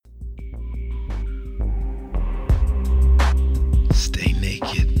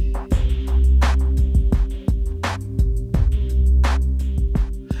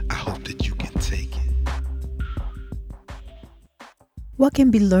What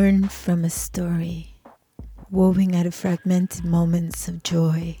can be learned from a story, woven out of fragmented moments of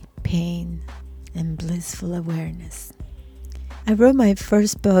joy, pain, and blissful awareness? I wrote my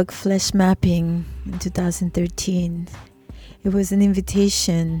first book, Flesh Mapping, in 2013. It was an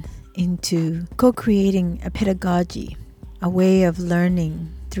invitation into co-creating a pedagogy, a way of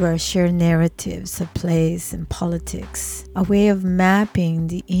learning through our shared narratives of place and politics, a way of mapping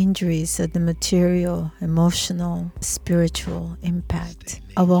the injuries of the material, emotional, spiritual impact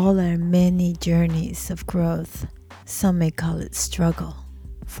of all our many journeys of growth. Some may call it struggle,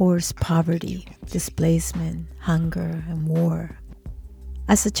 forced poverty, displacement, hunger, and war.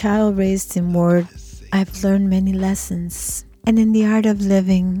 As a child raised in war, I've learned many lessons. And in the art of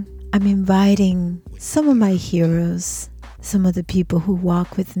living, I'm inviting some of my heroes, some of the people who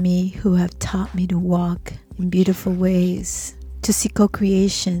walk with me, who have taught me to walk in beautiful ways, to see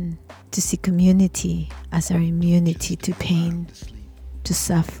co-creation, to see community as our immunity to pain, to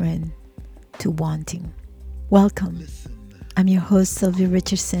suffering, to wanting. Welcome. I'm your host, Sylvia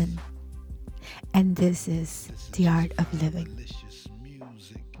Richardson, and this is The Art of Living.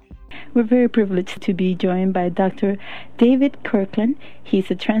 We're very privileged to be joined by Dr. David Kirkland. He's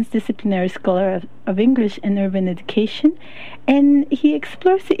a trans-disciplinary scholar of English and urban education, and he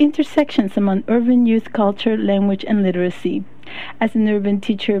explores the intersections among urban youth culture, language, and literacy. As an urban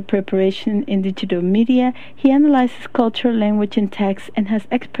teacher of preparation in digital media, he analyzes culture, language, and text, and has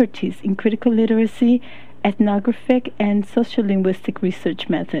expertise in critical literacy, ethnographic, and sociolinguistic research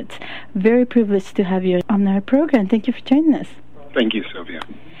methods. Very privileged to have you on our program. Thank you for joining us. Thank you, Sylvia.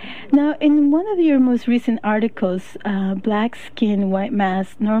 Now, in one of your most recent articles, Black Skin, White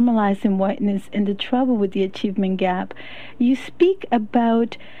Mask, Normalizing Whiteness, and the Trouble with the Achievement Gap, you speak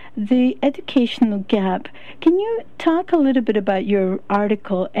about the educational gap. Can you talk a little bit about your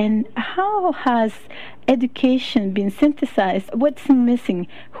article and how has education been synthesized? What's missing?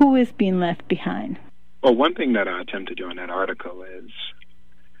 Who is being left behind? Well, one thing that I attempt to do in that article is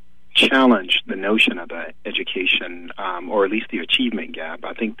challenge the notion of the education, or at least the achievement gap.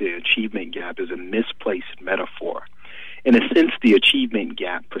 I think the achievement gap is a misplaced metaphor. In a sense, the achievement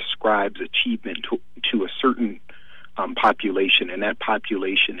gap prescribes achievement to a certain population, and that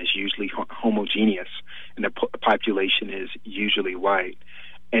population is usually homogeneous, and the population is usually white.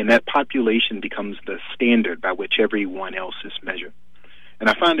 And that population becomes the standard by which everyone else is measured. And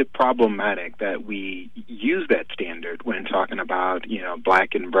I find it problematic that we use that standard when talking about,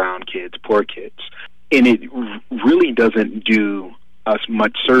 black and brown kids, poor kids. And it really doesn't do us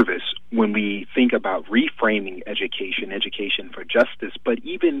much service when we think about reframing education for justice, but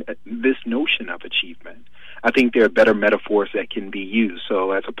even this notion of achievement. I think there are better metaphors that can be used.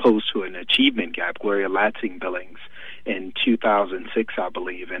 So as opposed to an achievement gap, Gloria Ladson-Billings in 2006, I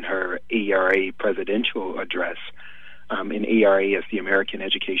believe, in her AERA presidential address, in AERA as the American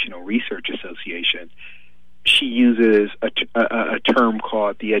Educational Research Association, she uses a term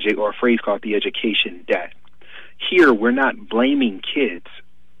called or a phrase called the education debt. Here, we're not blaming kids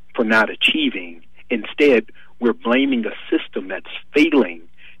for not achieving. Instead, we're blaming a system that's failing,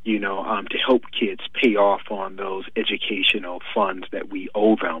 to help kids pay off on those educational funds that we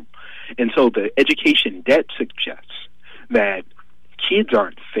owe them. And so the education debt suggests that kids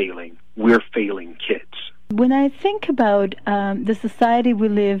aren't failing, we're failing kids. When I think about the society we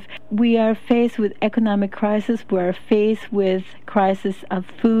live, we are faced with economic crisis, we are faced with crisis of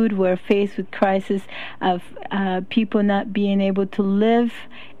food, we are faced with crisis of people not being able to live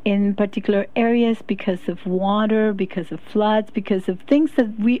in particular areas because of water, because of floods, because of things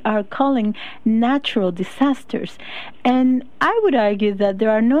that we are calling natural disasters. And I would argue that there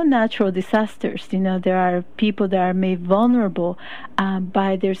are no natural disasters. There are people that are made vulnerable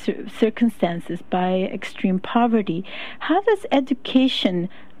by their circumstances, by extreme poverty. How does education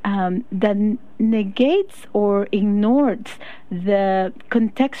that negates or ignores the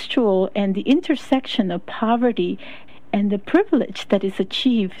contextual and the intersection of poverty and the privilege that is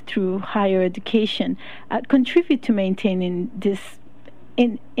achieved through higher education contribute to maintaining this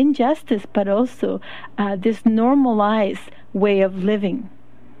injustice, but also this normalized way of living?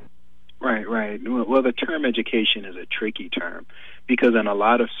 Right. Well, the term education is a tricky term because in a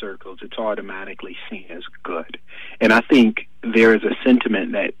lot of circles it's automatically seen as good. And I think there is a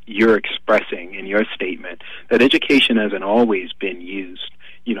sentiment that you're expressing in your statement that education hasn't always been used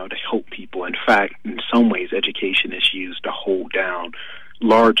to help people. In fact, in some ways, education is used to hold down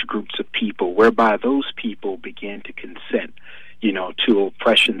large groups of people, whereby those people begin to consent, to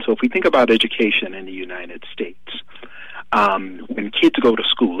oppression. So if we think about education in the United States, when kids go to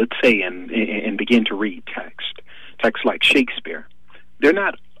school, let's say, and begin to read text like Shakespeare, they're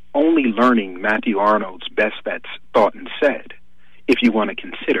not only learning Matthew Arnold's Best That's Thought and Said. if you want to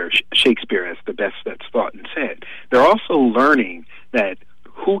consider Shakespeare as the best that's thought and said. They're also learning that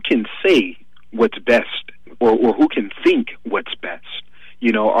who can say what's best, or who can think what's best,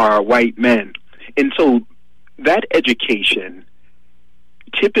 are white men. And so that education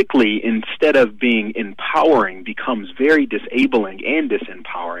typically, instead of being empowering, becomes very disabling and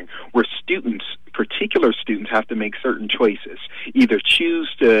disempowering, where particular students have to make certain choices, either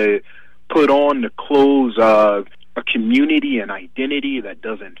choose to put on the clothes of a community and identity that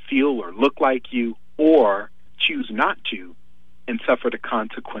doesn't feel or look like you, or choose not to and suffer the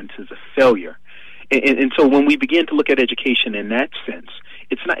consequences of failure. And so when we begin to look at education in that sense,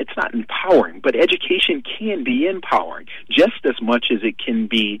 it's not empowering, but education can be empowering just as much as it can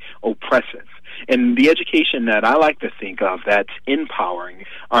be oppressive. And the education that I like to think of that's empowering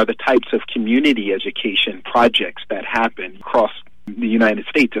are the types of community education projects that happen across the United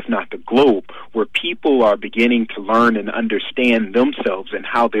States, if not the globe, where people are beginning to learn and understand themselves and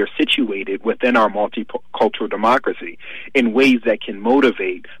how they're situated within our multicultural democracy in ways that can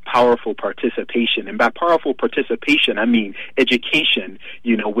motivate powerful participation. And by powerful participation, I mean education,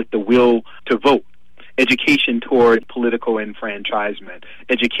 with the will to vote. Education toward political enfranchisement,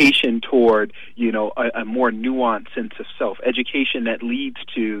 education toward, a more nuanced sense of self, education that leads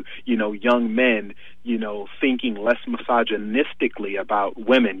to, young men, thinking less misogynistically about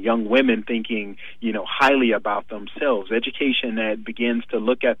women, young women thinking, highly about themselves, education that begins to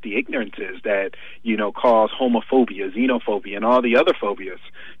look at the ignorances that, cause homophobia, xenophobia, and all the other phobias,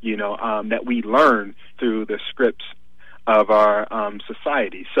 that we learn through the scripts of our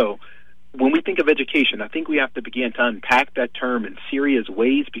society. So, when we think of education, I think we have to begin to unpack that term in serious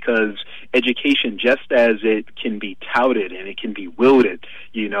ways, because education, just as it can be touted and it can be wielded,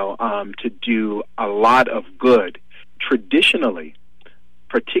 to do a lot of good, traditionally,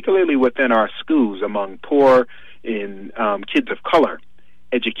 particularly within our schools among poor and kids of color,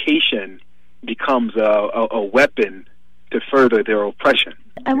 education becomes a weapon to further their oppression.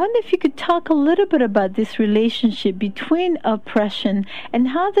 I wonder if you could talk a little bit about this relationship between oppression and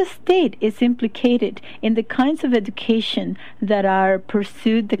how the state is implicated in the kinds of education that are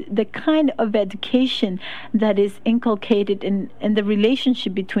pursued, the kind of education that is inculcated in the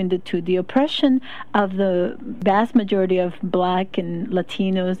relationship between the two, the oppression of the vast majority of Black and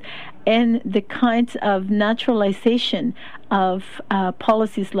Latinos, and the kinds of naturalization of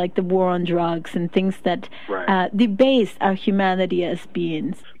policies like the war on drugs and things that debase our humanity as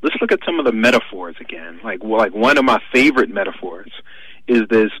beings. Let's look at some of the metaphors again. Like one of my favorite metaphors is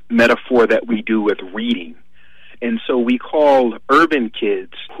this metaphor that we do with reading. And so we call urban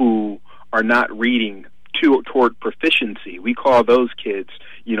kids who are not reading toward proficiency, we call those kids,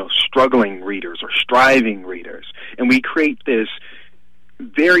 struggling readers or striving readers. And we create this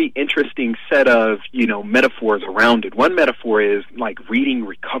very interesting set of, metaphors around it. One metaphor is like reading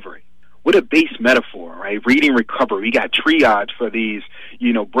recovery. What a base metaphor, right? Reading recovery. We got triage for these,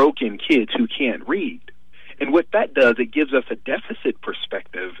 broken kids who can't read. And what that does, it gives us a deficit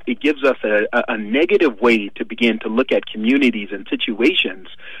perspective. It gives us a negative way to begin to look at communities and situations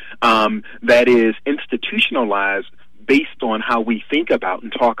that is institutionalized based on how we think about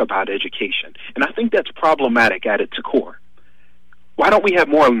and talk about education. And I think that's problematic at its core. Why don't we have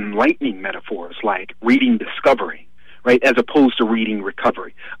more enlightening metaphors like reading discovery, right, as opposed to reading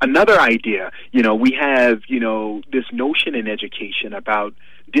recovery? Another idea, we have, this notion in education about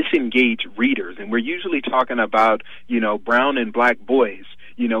disengaged readers, and we're usually talking about, brown and Black boys,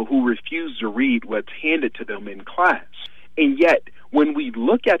 who refuse to read what's handed to them in class. And yet, when we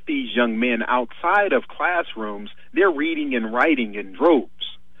look at these young men outside of classrooms, they're reading and writing in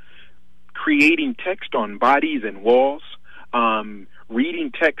droves, creating text on bodies and walls,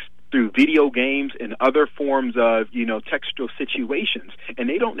 reading text through video games and other forms of, textual situations. And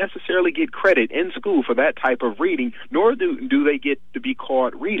they don't necessarily get credit in school for that type of reading, nor do they get to be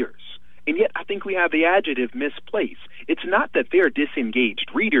called readers. And yet I think we have the adjective misplaced. It's not that they're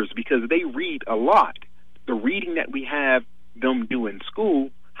disengaged readers, because they read a lot. The reading that we have them do in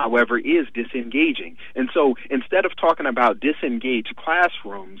school, however, is disengaging. And so instead of talking about disengaged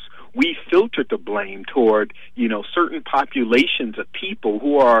classrooms, we filtered the blame toward, certain populations of people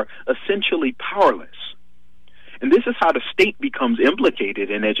who are essentially powerless. And this is how the state becomes implicated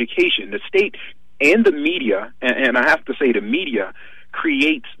in education. The state and the media, and I have to say the media,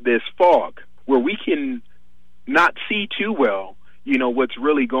 creates this fog where we can not see too well, what's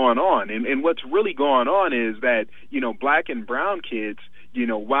really going on. And what's really going on is that, Black and brown kids,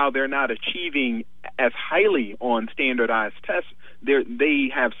 while they're not achieving as highly on standardized tests,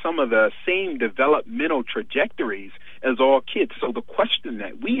 they have some of the same developmental trajectories as all kids. So the question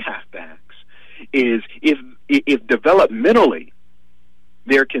that we have to ask is if developmentally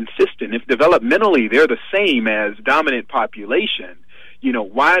they're consistent, if developmentally they're the same as dominant population,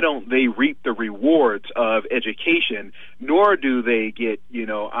 why don't they reap the rewards of education, nor do they get,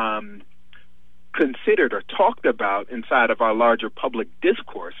 considered or talked about inside of our larger public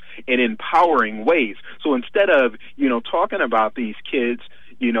discourse in empowering ways? So instead of, talking about these kids,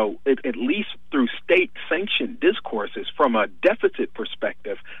 at least through state-sanctioned discourses from a deficit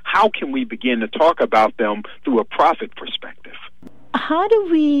perspective, how can we begin to talk about them through a profit perspective? How do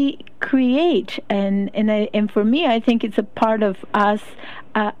we create, and for me, I think it's a part of us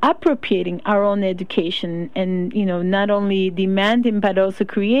appropriating our own education and, not only demanding, but also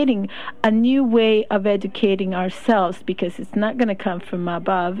creating a new way of educating ourselves, because it's not going to come from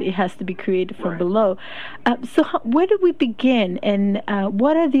above. It has to be created from below. So where do we begin, and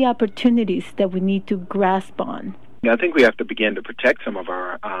what are the opportunities that we need to grasp on? I think we have to begin to protect some of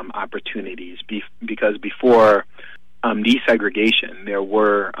our opportunities because before desegregation, there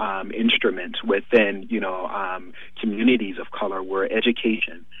were instruments within, communities of color where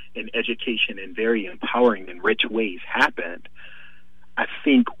education in very empowering and rich ways happened. I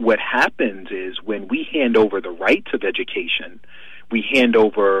think what happens is when we hand over the rights of education, we hand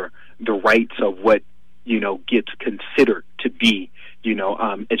over the rights of what, gets considered to be,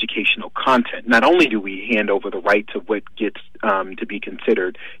 educational content. Not only do we hand over the rights of what gets to be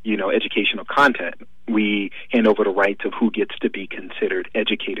considered, educational content, we hand over the rights of who gets to be considered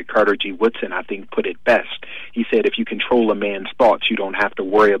educated. Carter G. Woodson, I think, put it best. He said, if you control a man's thoughts, you don't have to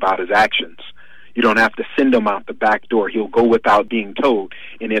worry about his actions. You don't have to send him out the back door. He'll go without being told.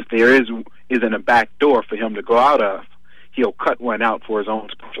 And if there isn't a back door for him to go out of, he'll cut one out for his own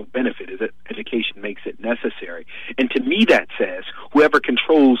special benefit. Education makes it necessary. And to me, that says whoever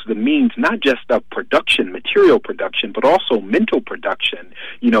controls the means, not just of production, material production, but also mental production,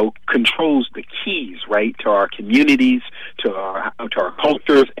 controls the keys, right, to our communities, to our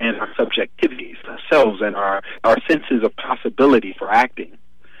cultures, and our subjectivities, ourselves, and our senses of possibility for acting.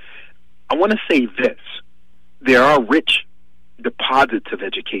 I want to say this. There are rich deposits of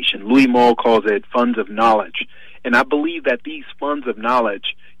education. Louis Moll calls it funds of knowledge. And I believe that these funds of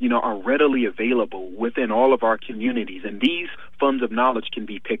knowledge, are readily available within all of our communities. And these funds of knowledge can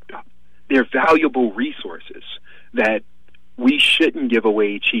be picked up. They're valuable resources that we shouldn't give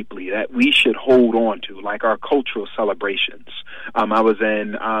away cheaply, that we should hold on to, like our cultural celebrations. I was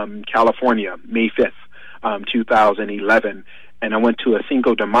in California, May 5th, 2011, and I went to a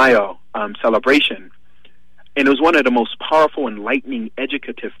Cinco de Mayo celebration. And it was one of the most powerful, enlightening,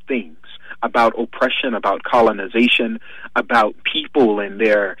 educative things about oppression, about colonization, about people and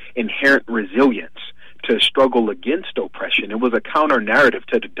their inherent resilience to struggle against oppression. It was a counter-narrative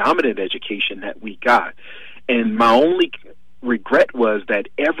to the dominant education that we got. And my only regret was that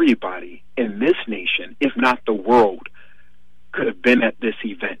everybody in this nation, if not the world, could have been at this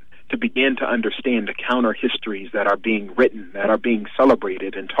event to begin to understand the counter-histories that are being written, that are being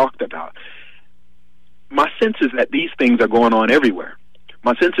celebrated and talked about. My sense is that these things are going on everywhere.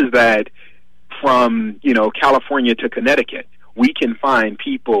 My sense is that from, California to Connecticut, we can find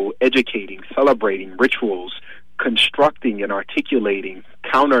people educating, celebrating rituals, constructing and articulating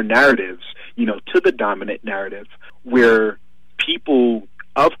counter-narratives, to the dominant narrative, where people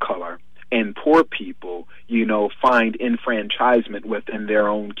of color and poor people, find enfranchisement within their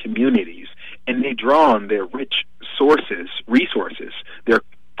own communities. And they draw on their rich resources, their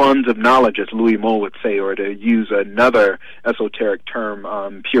funds of knowledge, as Louis Moll would say, or to use another esoteric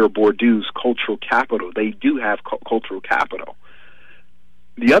term, Pierre Bourdieu's cultural capital. They do have cultural capital.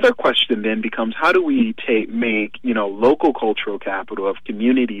 The other question then becomes, how do we make local cultural capital of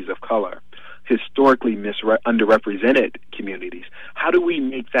communities of color, historically underrepresented communities? How do we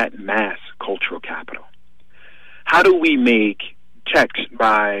make that mass cultural capital? How do we make text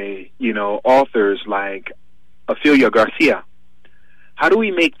by authors like Ophelia Garcia? How do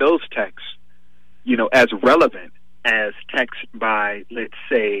we make those texts, as relevant as texts by, let's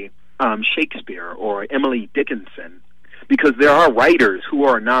say, Shakespeare or Emily Dickinson? Because there are writers who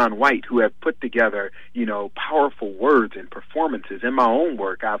are non-white who have put together, powerful words and performances. In my own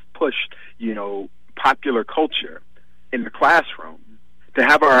work, I've pushed, popular culture in the classroom to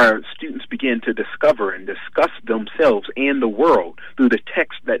have our students begin to discover and discuss themselves and the world through the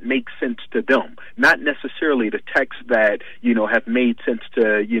text that makes sense to them, not necessarily the texts that, have made sense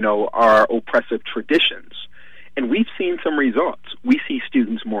to, our oppressive traditions. And we've seen some results. We see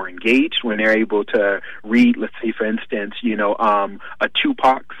students more engaged when they're able to read, let's say, for instance, a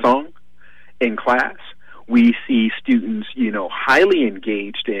Tupac song in class. We see students, highly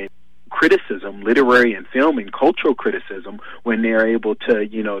engaged in criticism, literary and film and cultural criticism, when they're able to,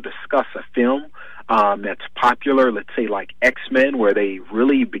 discuss a film that's popular, let's say like X-Men, where they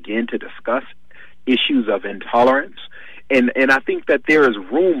really begin to discuss issues of intolerance. And I think that there is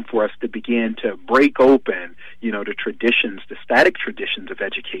room for us to begin to break open, the traditions, the static traditions of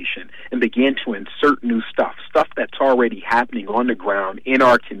education, and begin to insert new stuff that's already happening on the ground in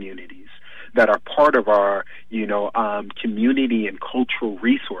our communities, that are part of our, community and cultural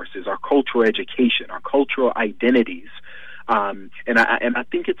resources, our cultural education, our cultural identities. And I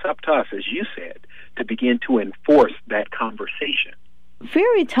think it's up to us, as you said, to begin to enforce that conversation.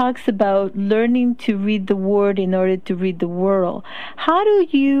 Very talks about learning to read the word in order to read the world. How do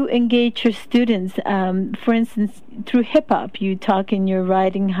you engage your students? For instance, through hip-hop, you talk in your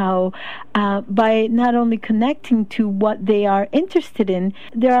writing how by not only connecting to what they are interested in,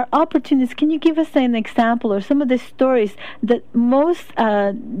 there are opportunities. Can you give us an example or some of the stories that most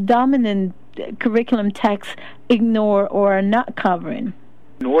dominant curriculum texts ignore or are not covering?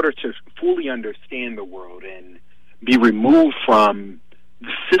 In order to fully understand the world and be removed from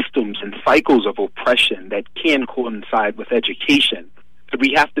the systems and cycles of oppression that can coincide with education,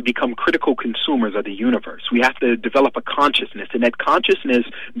 we have to become critical consumers of the universe. We have to develop a consciousness, and that consciousness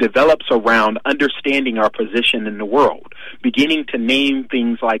develops around understanding our position in the world, beginning to name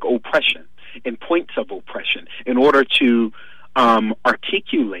things like oppression and points of oppression in order to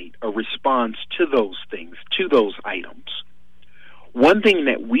articulate a response to those things, to those items. One thing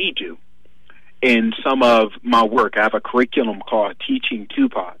that we do in some of my work, I have a curriculum called Teaching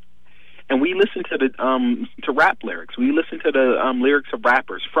Tupac, and we listen to the to rap lyrics. We listen to the lyrics of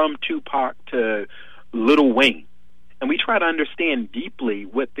rappers from Tupac to Lil Wayne, and we try to understand deeply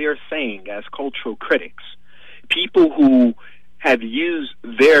what they're saying as cultural critics, people who have used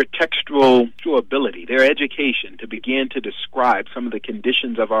their textual ability, their education, to begin to describe some of the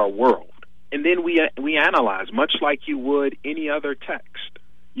conditions of our world. And then we analyze, much like you would any other text,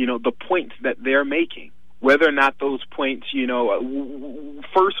 the points that they're making, whether or not those points,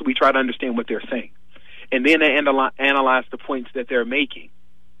 first we try to understand what they're saying, and then analyze the points that they're making.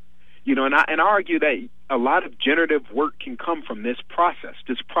 And I argue that a lot of generative work can come from this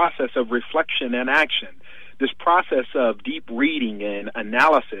process of reflection and action, this process of deep reading and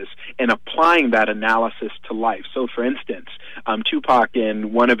analysis and applying that analysis to life. So, for instance, Tupac,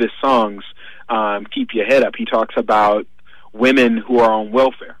 in one of his songs, Keep Your Head Up, he talks about women who are on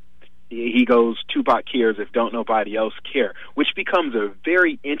welfare. He goes, Tupac cares if don't nobody else care, which becomes a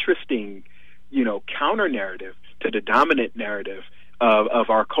very interesting, counter narrative to the dominant narrative of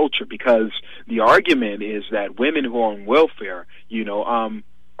our culture, because the argument is that women who are on welfare,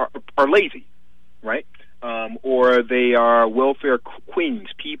 are lazy, right? Or they are welfare queens,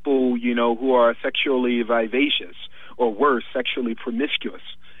 people, who are sexually vivacious, or worse, sexually promiscuous,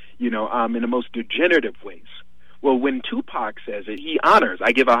 in the most degenerative ways. Well, when Tupac says it, he honors,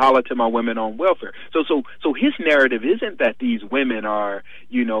 I give a holler to my women on welfare. So his narrative isn't that these women are,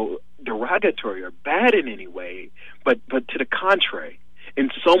 derogatory or bad in any way, but to the contrary. In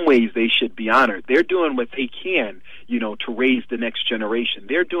some ways, they should be honored. They're doing what they can, to raise the next generation.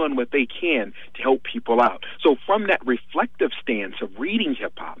 They're doing what they can to help people out. So from that reflective stance of reading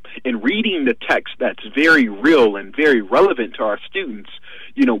hip-hop and reading the text that's very real and very relevant to our students,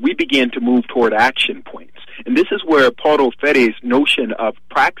 we began to move toward action points. And this is where Paulo Freire's notion of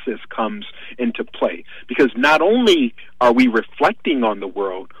praxis comes into play, because not only are we reflecting on the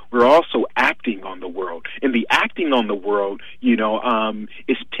world, we're also acting on the world. And the acting on the world,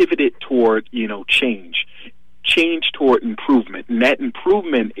 is pivoted toward, change toward improvement. And that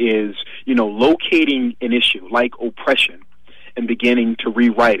improvement is, locating an issue like oppression and beginning to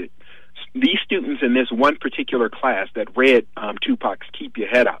rewrite it. These students in this one particular class that read Tupac's Keep Your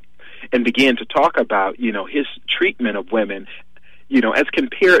Head Up and began to talk about, his treatment of women, as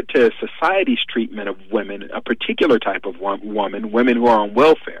compared to society's treatment of women, a particular type of women who are on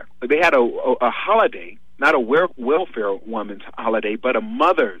welfare. They had a holiday, not a welfare woman's holiday, but a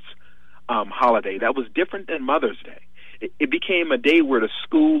mother's holiday that was different than Mother's Day. It became a day where the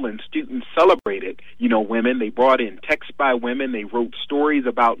school and students celebrated, women. They brought in texts by women. They wrote stories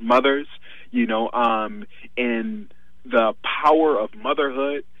about mothers, and the power of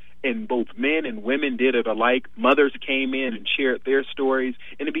motherhood. And both men and women did it alike. Mothers came in and shared their stories,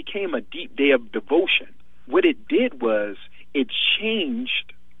 and it became a deep day of devotion. What it did was it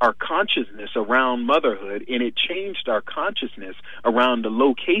changed our consciousness around motherhood, and it changed our consciousness around the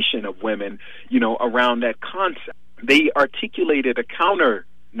location of women, around that concept. They articulated a counter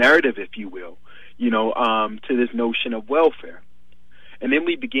narrative, if you will, to this notion of welfare. And then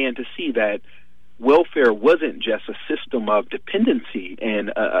we began to see that welfare wasn't just a system of dependency and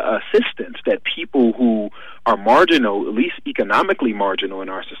assistance that people who are marginal, at least economically marginal in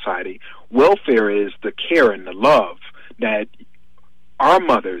our society, welfare is the care and the love that our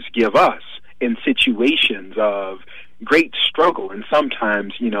mothers give us in situations of great struggle and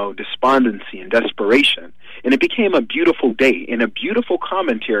sometimes, despondency and desperation. And it became a beautiful day and a beautiful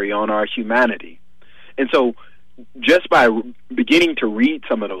commentary on our humanity. And so just by beginning to read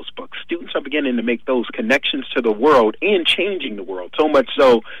some of those books, students are beginning to make those connections to the world and changing the world, so much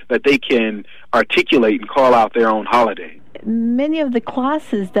so that they can articulate and call out their own holiday. Many of the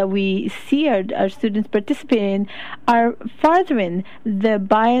classes that we see our students participate in are furthering the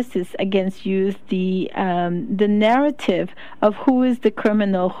biases against youth, the narrative of who is the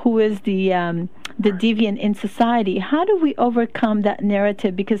criminal, who is the deviant in society. How do we overcome that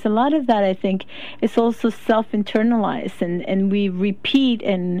narrative? Because a lot of that, I think, is also self-internalized, and we repeat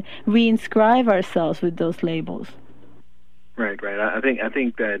and reinscribe ourselves with those labels. Right. I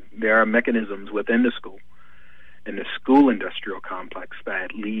think that there are mechanisms within the school and the school industrial complex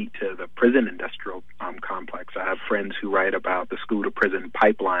that lead to the prison industrial complex. I have friends who write about the school to prison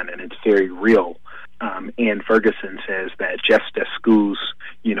pipeline, and it's very real. Ann Ferguson says that just as schools,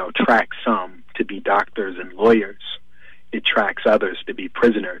 track some to be doctors and lawyers, it tracks others to be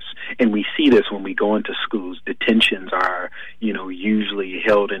prisoners. And we see this when we go into schools. Detentions are, usually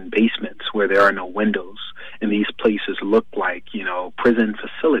held in basements where there are no windows. And these places look like, prison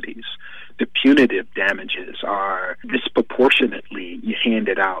facilities. The punitive damages are disproportionately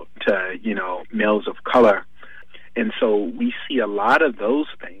handed out to, males of color. And so we see a lot of those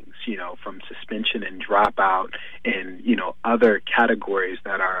things, from suspension and dropout and, other categories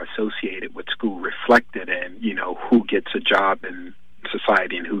that are associated with school reflected in, who gets a job in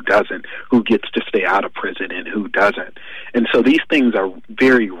society and who doesn't, who gets to stay out of prison and who doesn't. And so these things are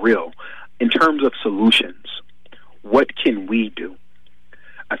very real. In terms of solutions, what can we do?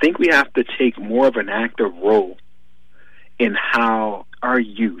 I think we have to take more of an active role in how our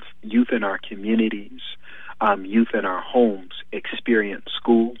youth in our communities, youth in our homes experience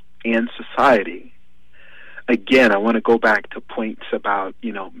school and society. Again, I want to go back to points about,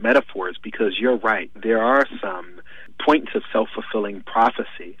 metaphors, because you're right. There are some points of self-fulfilling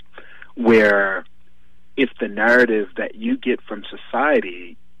prophecy where if the narrative that you get from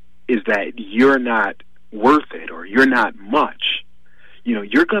society is that you're not worth it or you're not much,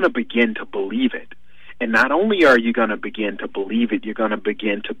 you're going to begin to believe it. And not only are you going to begin to believe it, you're going to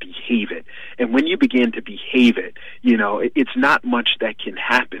begin to behave it. And when you begin to behave it, it's not much that can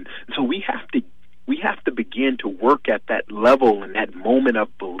happen. So we have to begin to work at that level and that moment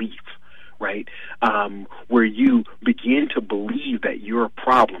of belief, right? Where you begin to believe that you're a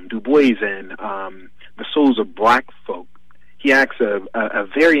problem. Du Bois in The Souls of Black Folk, he asks a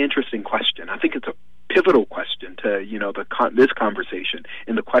very interesting question. I think it's a pivotal question to this conversation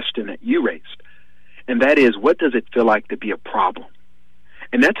and the question that you raised, and that is, what does it feel like to be a problem?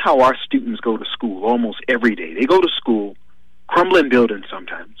 And that's how our students go to school almost every day. They go to school crumbling buildings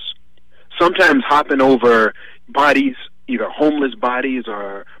sometimes hopping over bodies, either homeless bodies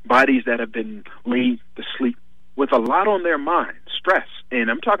or bodies that have been laid to sleep, with a lot on their mind, stress, and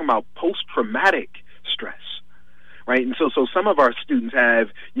I'm talking about post-traumatic stress. Right, and so some of our students have,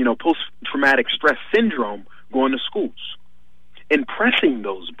 post-traumatic stress syndrome going to schools, impressing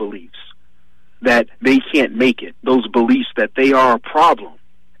those beliefs that they can't make it, those beliefs that they are a problem.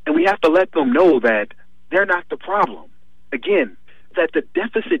 And we have to let them know that they're not the problem. Again, that the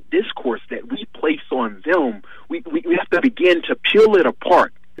deficit discourse that we place on them, we have to begin to peel it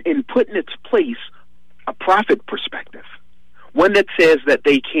apart and put in its place a profit perspective, one that says that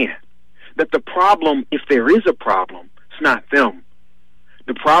they can't. That the problem, if there is a problem, it's not them.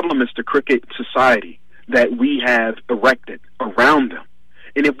 The problem is the crooked society that we have erected around them.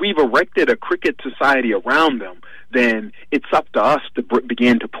 And if we've erected a crooked society around them, then it's up to us to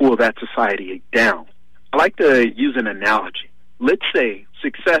begin to pull that society down. I like to use an analogy. Let's say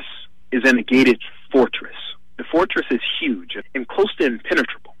success is in a gated fortress. The fortress is huge and close to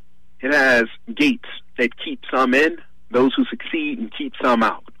impenetrable. It has gates that keep some in, those who succeed, and keep some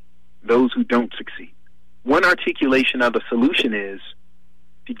out, those who don't succeed. One articulation of the solution is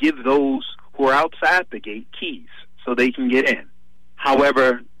to give those who are outside the gate keys so they can get in.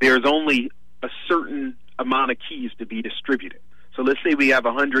 However, there's only a certain amount of keys to be distributed. So let's say we have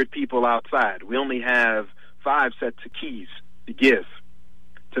 100 people outside. We only have 5 sets of keys to give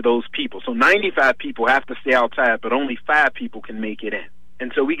to those people. So 95 people have to stay outside, but only 5 people can make it in.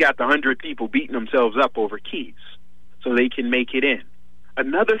 And so we got the 100 people beating themselves up over keys so they can make it in.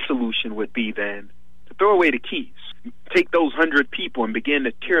 Another solution would be then to throw away the keys take those 100 people and begin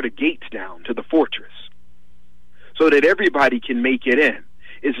to tear the gates down to the fortress so that everybody can make it in.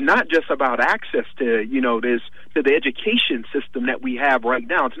 It's not just about access to, to the education system that we have right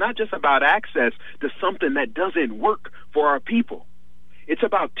now. It's not just about access to something that doesn't work for our people. It's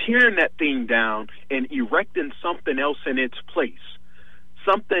about tearing that thing down and erecting something else in its place,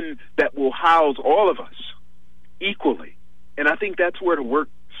 something that will house all of us equally. And I think that's where the work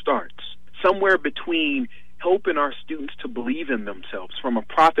starts, somewhere between helping our students to believe in themselves from a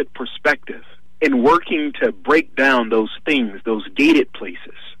profit perspective and working to break down those things, those gated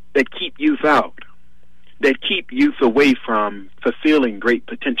places that keep youth out, that keep youth away from fulfilling great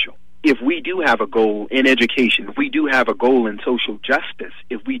potential. If we do have a goal in education, if we do have a goal in social justice,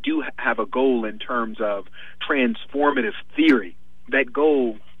 if we do have a goal in terms of transformative theory, that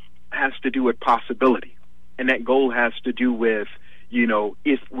goal has to do with possibility. And that goal has to do with,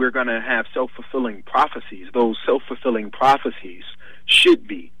 if we're going to have self-fulfilling prophecies, those self-fulfilling prophecies should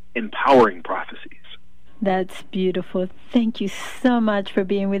be empowering prophecies. That's beautiful. Thank you so much for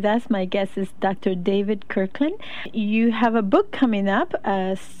being with us. My guest is Dr. David Kirkland. You have a book coming up,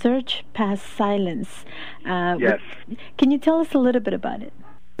 Search Past Silence. Yes. Can you tell us a little bit about it?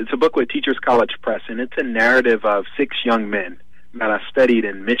 It's a book with Teachers College Press, and it's a narrative of 6 young men that I studied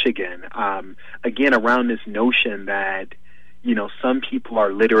in Michigan, again, around this notion that, some people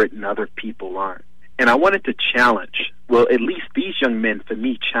are literate and other people aren't. And I wanted to challenge, well, at least these young men, for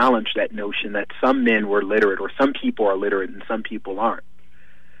me, challenged that notion that some men were literate or some people are literate and some people aren't.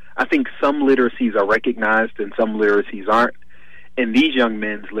 I think some literacies are recognized and some literacies aren't, and these young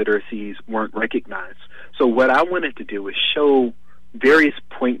men's literacies weren't recognized. So what I wanted to do is show various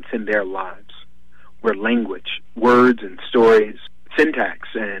points in their lives where language, words and stories, syntax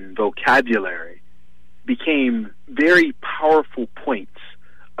and vocabulary became very powerful points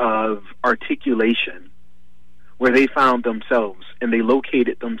of articulation where they found themselves and they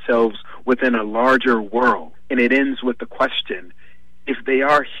located themselves within a larger world. And it ends with the question, if they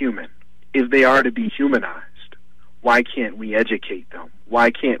are human, if they are to be humanized, why can't we educate them?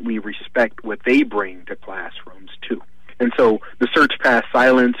 Why can't we respect what they bring to classrooms too? And so the search past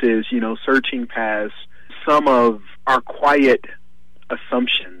silence is, searching past some of our quiet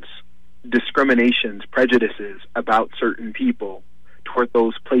assumptions, discriminations, prejudices about certain people toward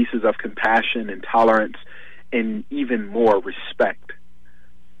those places of compassion and tolerance and even more respect,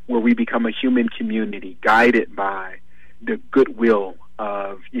 where we become a human community guided by the goodwill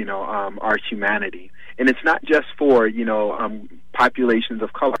of, our humanity. And it's not just for, populations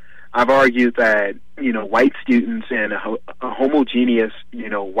of color. I've argued that, white students and a homogeneous,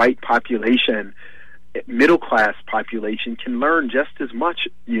 white population, middle-class population can learn just as much,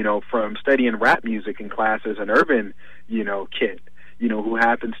 from studying rap music in class as an urban, kid, who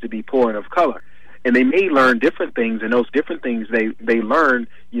happens to be poor and of color. And they may learn different things, and those different things they learn,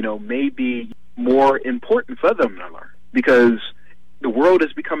 may be more important for them to learn, because the world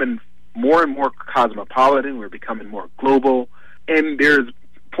is becoming more and more cosmopolitan. We're becoming more global, and there's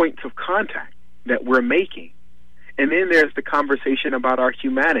points of contact that we're making. And then there's the conversation about our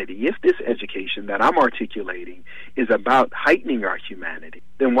humanity. If this education that I'm articulating is about heightening our humanity,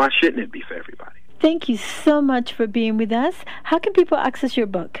 then why shouldn't it be for everybody? Thank you so much for being with us. How can people access your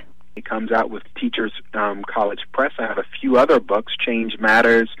book? It comes out with Teachers College Press. I have a few other books, Change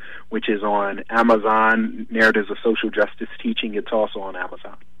Matters, which is on Amazon, Narratives of Social Justice Teaching. It's also on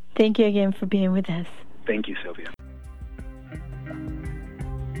Amazon. Thank you again for being with us. Thank you, Sylvia.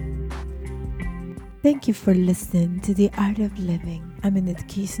 Thank you for listening to The Art of Living. I'm an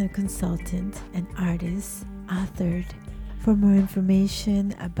educational consultant and artist, authored. For more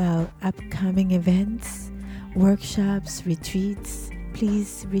information about upcoming events, workshops, retreats,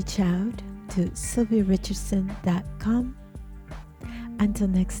 please reach out to sylviarichardson.com. Until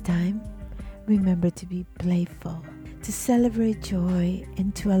next time, remember to be playful, to celebrate joy,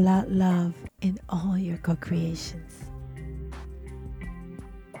 and to allow love in all your co-creations.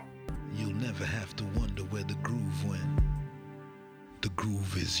 You'll never have to wonder where the groove went. The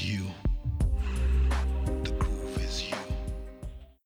groove is you.